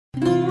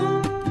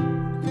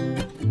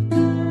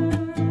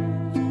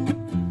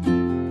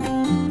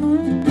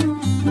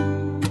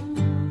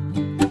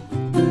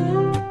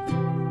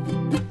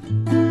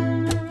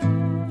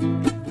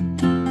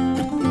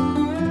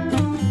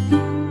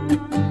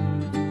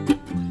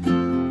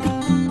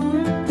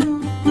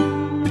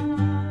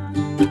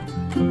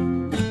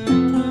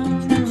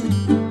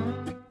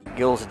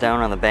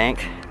down on the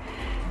bank.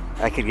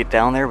 I could get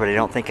down there, but I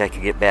don't think I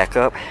could get back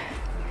up.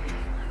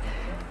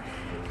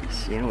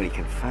 Seeing what you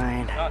can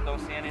find. No, don't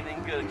see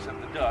anything good except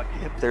the duck.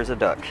 Yep, there's a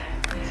duck.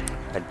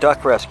 A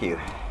duck rescue.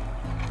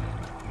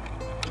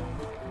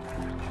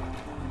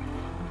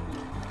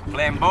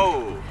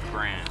 Flambeau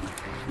brand.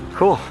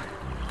 Cool.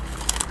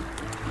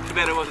 Too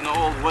bad it wasn't an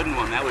old wooden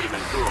one. That would have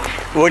been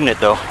cool. Wouldn't it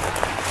though?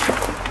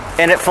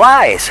 And it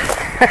flies.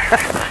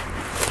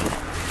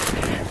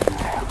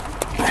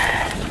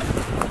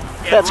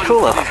 That's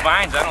cool. These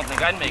vines, I don't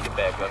think I'd make it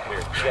back up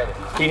here. Get it.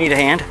 Do you need a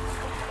hand?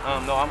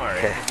 No, I'm alright.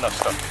 Okay. There's enough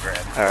stuff to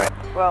grab. All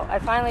right. Well, I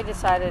finally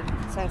decided,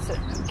 since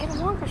get a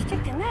longer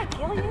stick than that,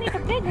 Gil. You need a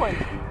big one.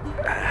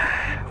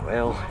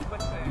 Well,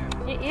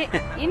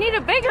 You need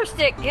a bigger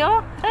stick,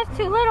 Gil. That's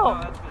too little.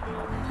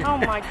 Oh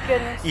my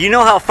goodness. you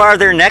know how far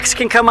their necks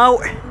can come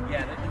out?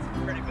 Yeah, that's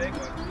a pretty big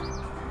one.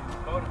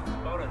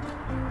 About a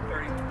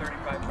 30,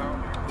 35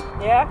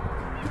 pounder. Yeah?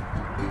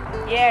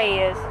 Yeah, he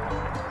is.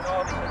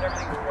 No, because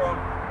everything's grown.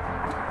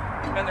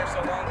 It's been there so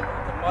long,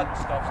 the mud and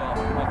stuff's all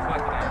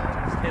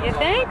collected in. You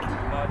think?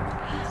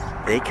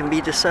 Mud. They can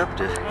be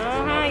deceptive.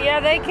 Uh-huh, yeah,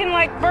 they can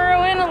like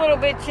burrow in a little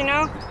bit, you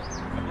know?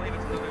 I believe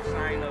it's another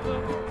sign of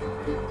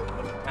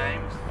the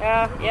times.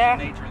 Yeah.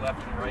 Nature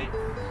left and right.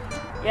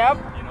 Yep.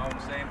 You know what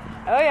I'm saying?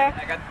 Oh, yeah.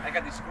 I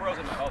got these squirrels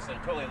in my house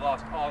that totally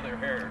lost all their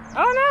hair.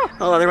 Oh,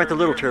 no. Oh, there went the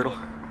little turtle.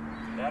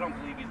 I don't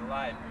believe he's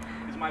alive.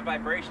 Because my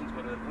vibrations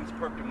would have at least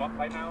perked him up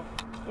by now.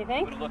 You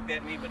think? Would have looked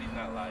at me, but he's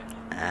not alive.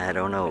 I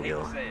don't know, I hate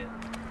Gil. to say it.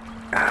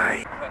 All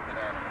right. Reflected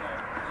on him, though.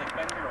 He's like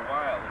been here a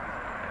while,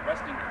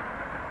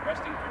 like,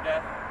 resting for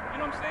death. You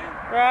know what I'm saying?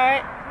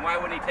 Right. And why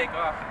wouldn't he take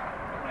off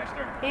when I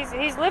started?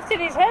 He's lifted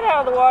his head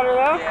out of the water,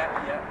 though.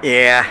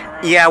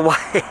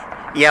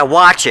 Yeah,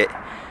 watch it.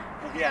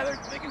 Yeah,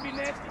 they can be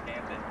nasty,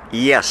 can't they?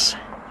 Yes.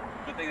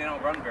 Good thing they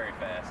don't run very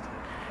fast.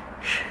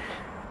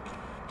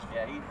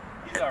 Yeah,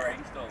 he's alright.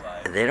 He's still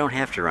alive. They don't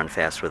have to run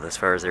fast with as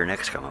far as their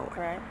necks come out.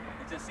 Right.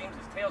 It just seems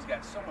his tail's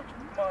got so much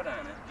mud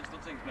on it. It just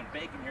looks like he's been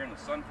baking here in the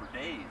sun for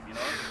days, you know?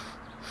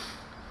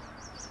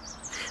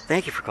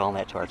 Thank you for calling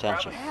that to our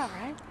attention. Yeah,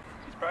 right.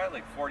 He's probably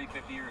like 40,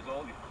 50 years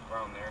old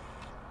around there.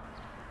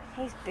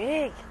 He's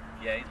big.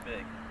 Yeah, he's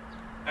big.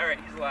 Alright,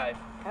 he's alive.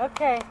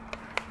 Okay.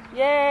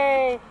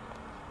 Yay.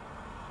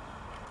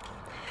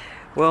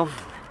 Well,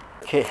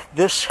 okay,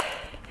 this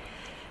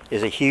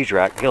is a huge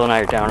rock. Gil and I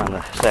are down on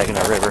the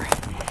Saginaw River,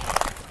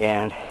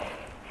 and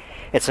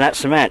it's not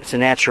cement, it's a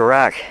natural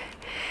rock.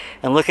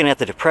 And looking at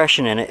the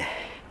depression in it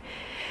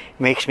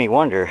makes me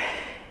wonder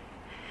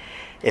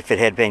if it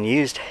had been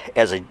used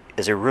as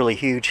a really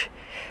huge,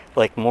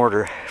 like,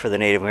 mortar for the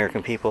Native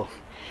American people.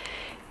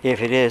 If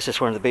it is, it's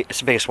it's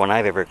the biggest one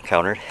I've ever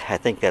encountered. I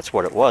think that's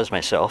what it was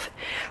myself.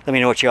 Let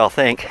me know what you all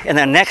think. And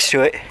then next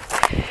to it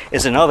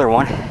is another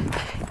one,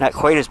 not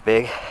quite as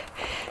big.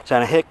 It's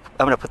on a hick.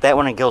 I'm going to put that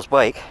one on Gil's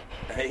bike.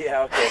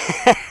 Yeah, okay.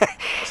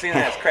 Seeing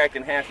that it's cracked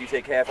in half, you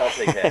take half, I'll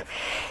take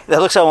half.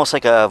 That looks almost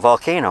like a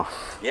volcano.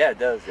 Yeah, it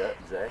does, yeah,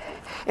 exactly.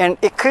 And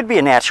it could be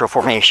a natural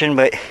formation,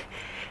 but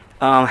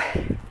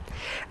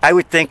I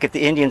would think if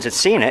the Indians had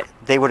seen it,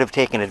 they would have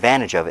taken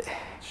advantage of it.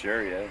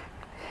 Sure, yeah.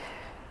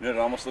 You know what it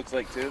almost looks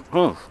like, too?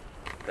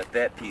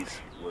 That piece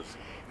was,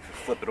 if you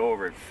flip it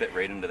over, it'd fit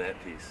right into that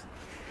piece.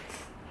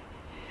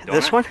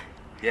 This one?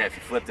 Yeah, if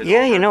you flipped it over.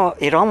 Yeah, you know,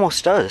 it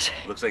almost does.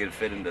 Looks like it'd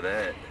fit into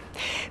that.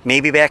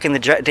 Maybe back in the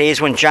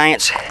days when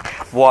giants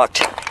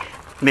walked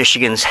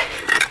Michigan's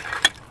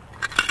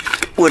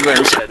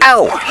woodlands.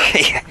 Ow!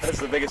 That's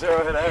the biggest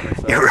arrowhead I ever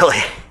saw. It really,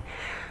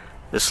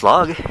 the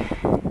slug,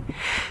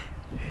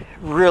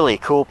 really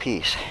cool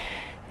piece.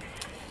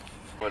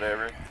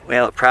 Whatever.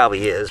 Well, it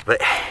probably is,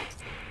 but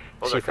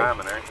Those are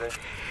common, aren't they?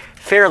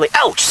 fairly.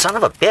 Ouch! Son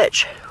of a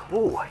bitch!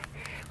 Ooh, what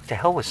the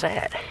hell was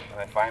that?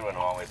 I find one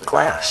always.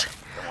 Glass.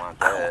 Don't want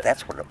that. Oh,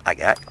 that's what I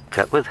got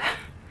cut with.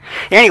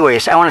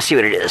 Anyways, I want to see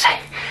what it is,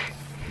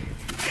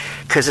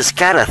 because it's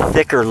got a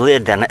thicker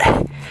lid than it.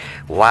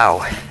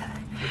 Wow. Is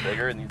it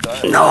bigger than you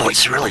thought? No,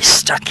 it's really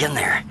stuck in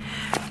there.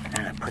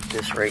 And I put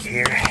this right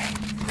here.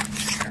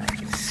 So I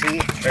can see.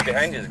 Right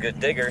behind you is a good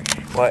digger.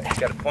 What? It's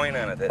got a point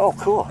on it. Oh,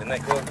 cool. Isn't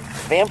that cool?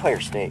 Vampire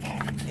snake.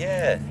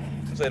 Yeah.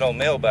 It's like an old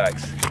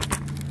mailbox.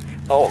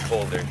 Oh,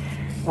 Holder.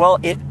 well,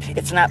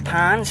 it's not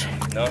ponds,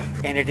 No?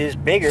 and it is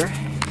bigger,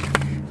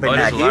 but Oh, it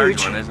not is a large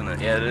huge. one, isn't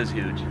it? Yeah, it is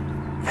huge.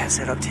 Pass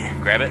it up to you.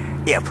 Grab it.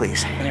 Yeah,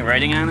 please. Any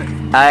writing on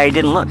it? I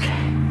didn't look,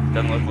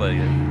 Doesn't look like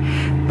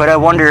it. but I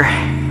wonder,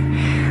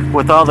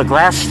 with all the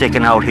glass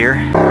sticking out here.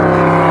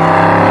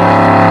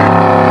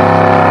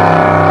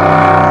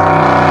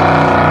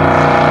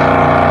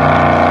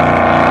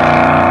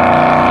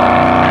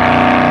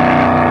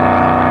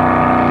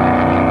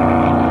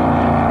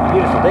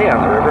 Beautiful day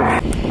on the river.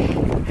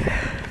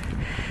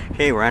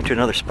 Okay, we're on to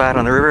another spot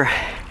on the river.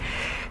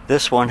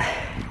 This one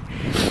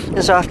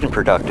is often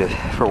productive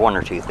for one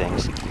or two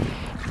things,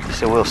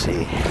 so we'll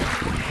see.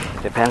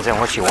 Depends on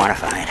what you want to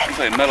find. It's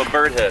like a metal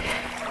bird head.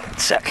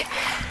 Sick.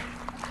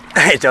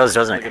 It does,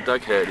 doesn't Like it? a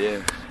duck head,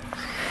 yeah.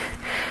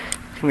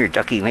 Come here,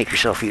 ducky, make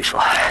yourself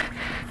useful.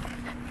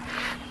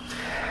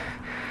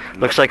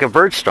 Looks like a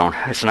birdstone.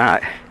 It's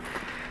not.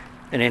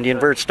 An Indian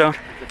birdstone?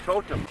 The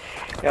totem.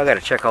 Yeah, I gotta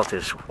check out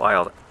this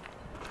wild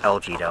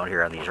algae down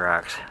here on these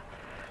rocks.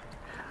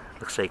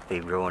 Looks like they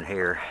grow in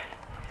here.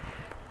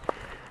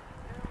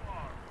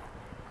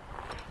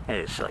 And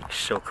it's like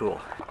so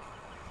cool.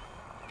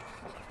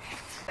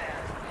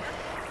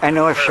 I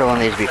know I've shown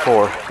these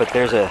before, but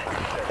there's a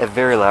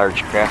very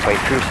large graphite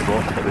crucible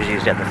that was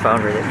used at the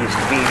foundry that used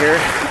to be here.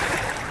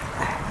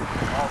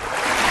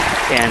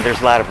 And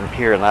there's a lot of them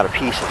here, a lot of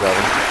pieces of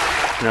them.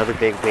 Another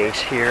big base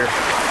here.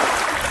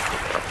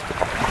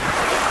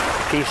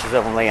 Pieces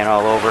of them laying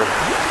all over.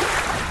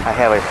 I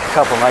have a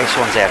couple nice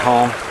ones at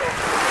home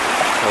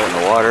out in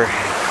the water.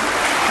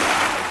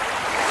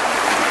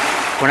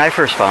 When I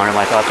first found them,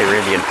 I thought they were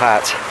Indian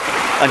pots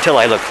until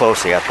I looked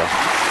closely at them.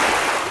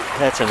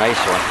 That's a nice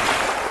one.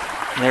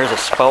 And there's a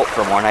spout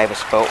from one. I have a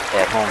spout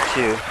at home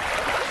too.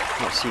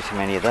 Don't see too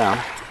many of them.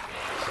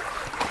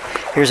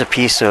 Here's a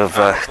piece of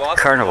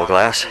carnival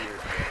glass.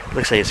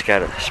 Looks like it's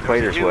got a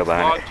spider's web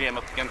on it.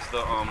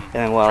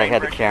 And while I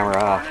had the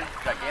camera off,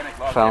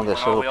 found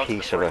this little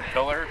piece of a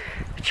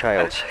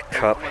child's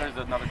cup.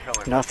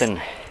 Nothing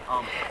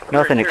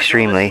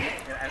extremely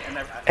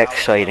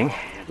exciting,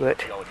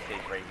 but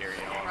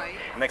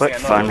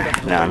fun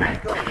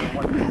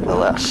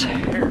nonetheless.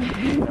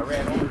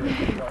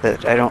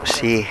 But I don't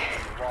see.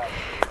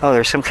 Oh,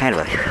 there's some kind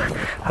of a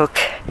hook.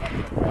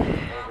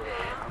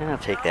 I'll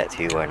take that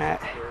too. Why not?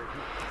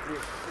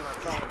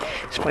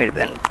 This might have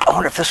been. I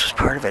wonder if this was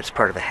part of it. It's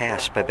part of a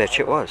hasp. I bet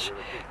you it was.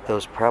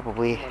 Those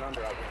probably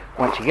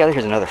went together.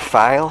 Here's another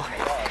file.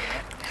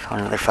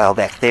 Found another file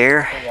back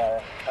there.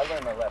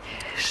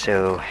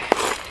 So.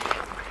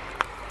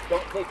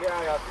 Don't take your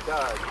eye off the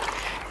dog.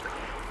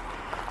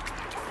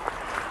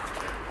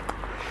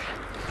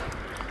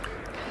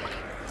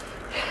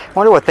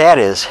 Wonder what that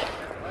is.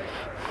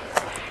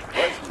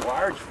 That's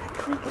large.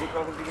 What do you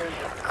call them again?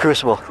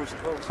 Crucible.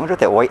 Wonder what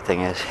that white thing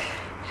is.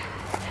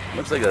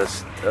 Looks like a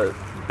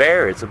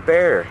bear. It's a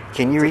bear.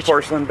 Can you reach?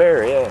 Porcelain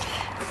bear, yeah.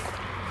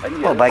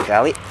 Oh, by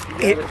golly.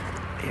 Here,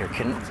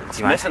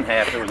 It's missing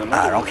half. There was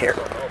I don't care.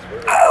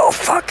 Oh,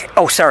 fuck.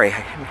 Oh, sorry.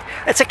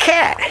 It's a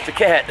cat. It's a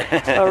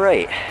cat. All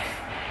right.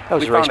 That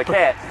was we found a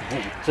cat.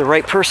 It's the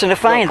right person to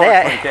find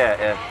that. Cat,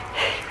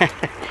 yeah.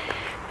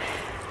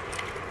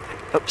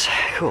 Oops.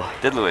 Cool.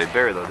 Did look like a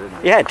bear though, didn't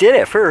it? Yeah, it did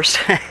at first.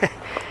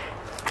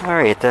 All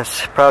right,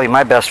 that's probably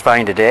my best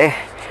find today.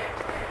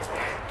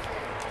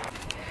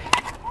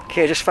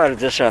 Okay, I just found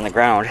this on the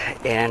ground,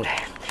 and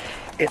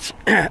it's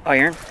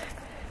iron,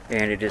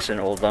 and it is an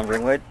old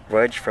lumbering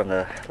wedge from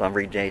the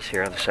lumbering days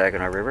here on the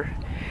Saginaw River.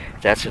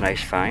 That's a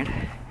nice find.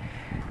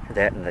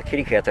 That and the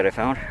kitty cat that I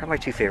found are my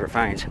two favorite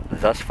finds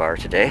thus far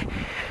today.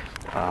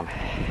 I've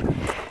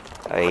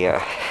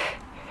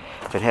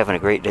been having a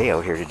great day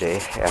out here today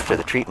after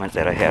the treatment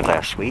that I had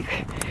last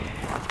week.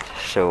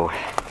 So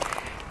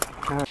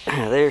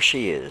there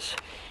she is,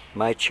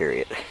 my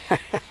chariot,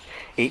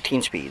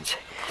 18 speeds.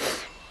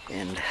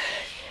 And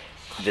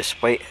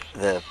despite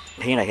the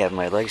pain I have in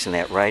my legs, and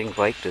that riding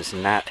bike does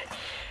not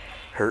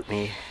hurt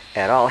me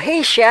at all.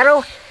 Hey,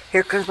 Shadow!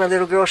 Here comes my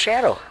little girl,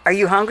 Shadow. Are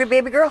you hungry,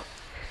 baby girl?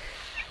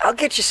 I'll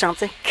get you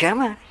something.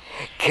 Come on.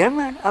 Come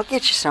on, I'll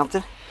get you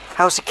something.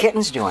 How's the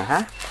kittens doing,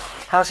 huh?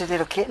 How's the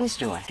little kittens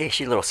doing? Hey,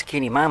 she's a little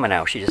skinny mama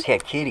now. She just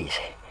had kitties.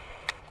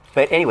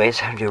 But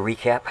anyways, I'll do a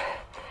recap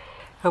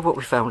of what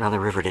we found on the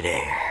river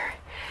today.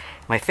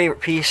 My favorite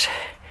piece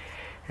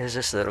is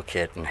this little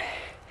kitten.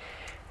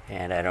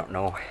 And I don't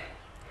know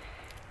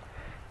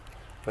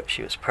what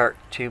she was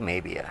parked to.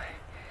 Maybe a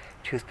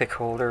toothpick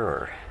holder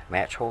or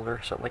match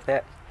holder, something like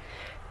that.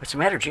 What's the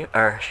matter,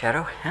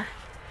 Shadow?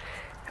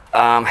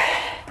 Huh?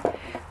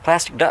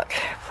 Plastic duck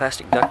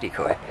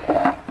decoy,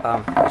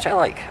 which I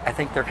like. I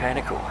think they're kind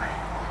of cool.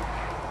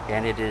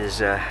 And it is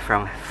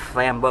from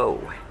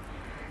Flambeau.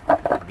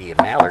 It'd be a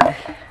mallard.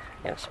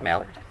 Yes,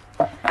 mallard.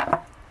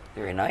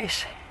 Very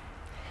nice.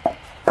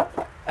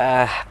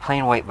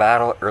 Plain white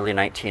bottle, early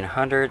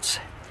 1900s.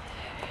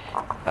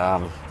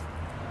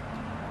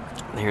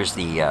 Here's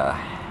the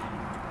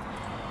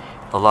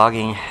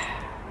logging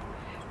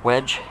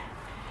wedge.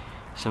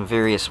 Some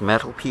various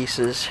metal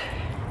pieces.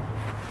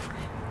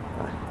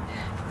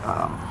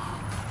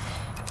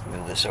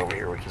 Move this over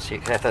here, we can see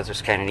it. I thought this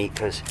was kind of neat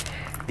because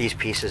these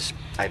pieces,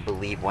 I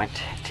believe,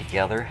 went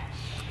together.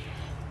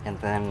 And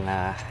then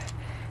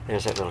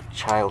there's that little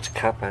child's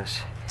cup I was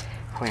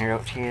pointed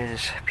out to you.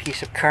 This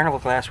piece of carnival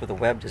glass with a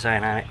web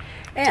design on it,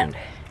 and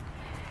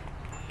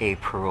a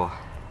pearl,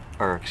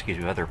 or excuse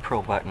me, other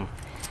pearl button.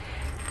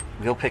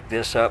 We'll pick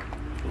this up.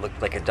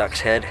 Looked like a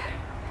duck's head,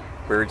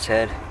 bird's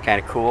head,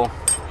 kind of cool.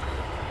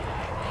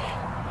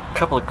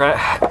 Couple of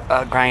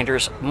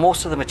grinders.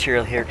 Most of the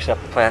material here,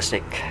 except the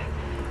plastic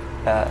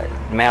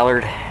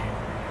mallard,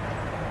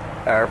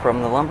 are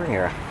from the lumbering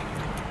era.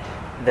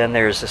 Then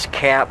there's this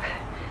cap.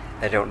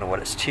 I don't know what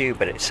it's to,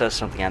 but it says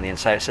something on the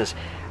inside. It says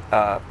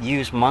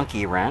use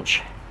monkey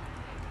wrench,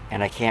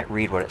 and I can't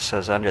read what it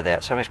says under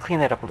that, so I'm going to clean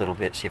that up a little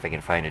bit, see if I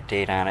can find a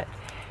date on it,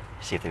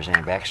 see if there's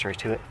any backstory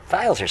to it.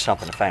 Files are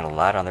something to find a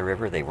lot on the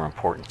river. They were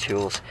important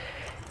tools,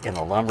 in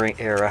the lumbering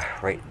era,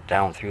 right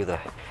down through the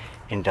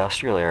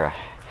industrial era.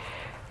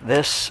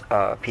 This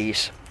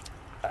piece,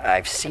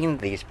 I've seen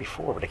these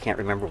before, but I can't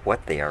remember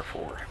what they are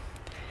for.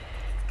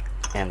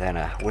 And then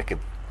a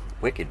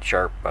wicked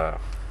sharp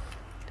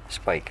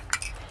spike.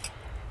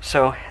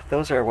 So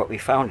those are what we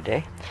found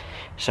today.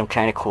 Some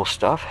kind of cool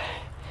stuff.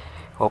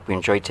 Hope you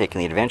enjoyed taking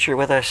the adventure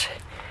with us.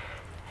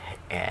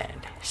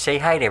 And say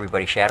hi to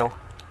everybody, Shadow.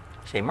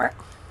 Say Mark,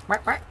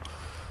 Mark, Mark.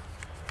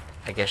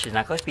 I guess she's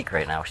not going to speak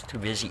right now. She's too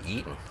busy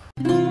eating.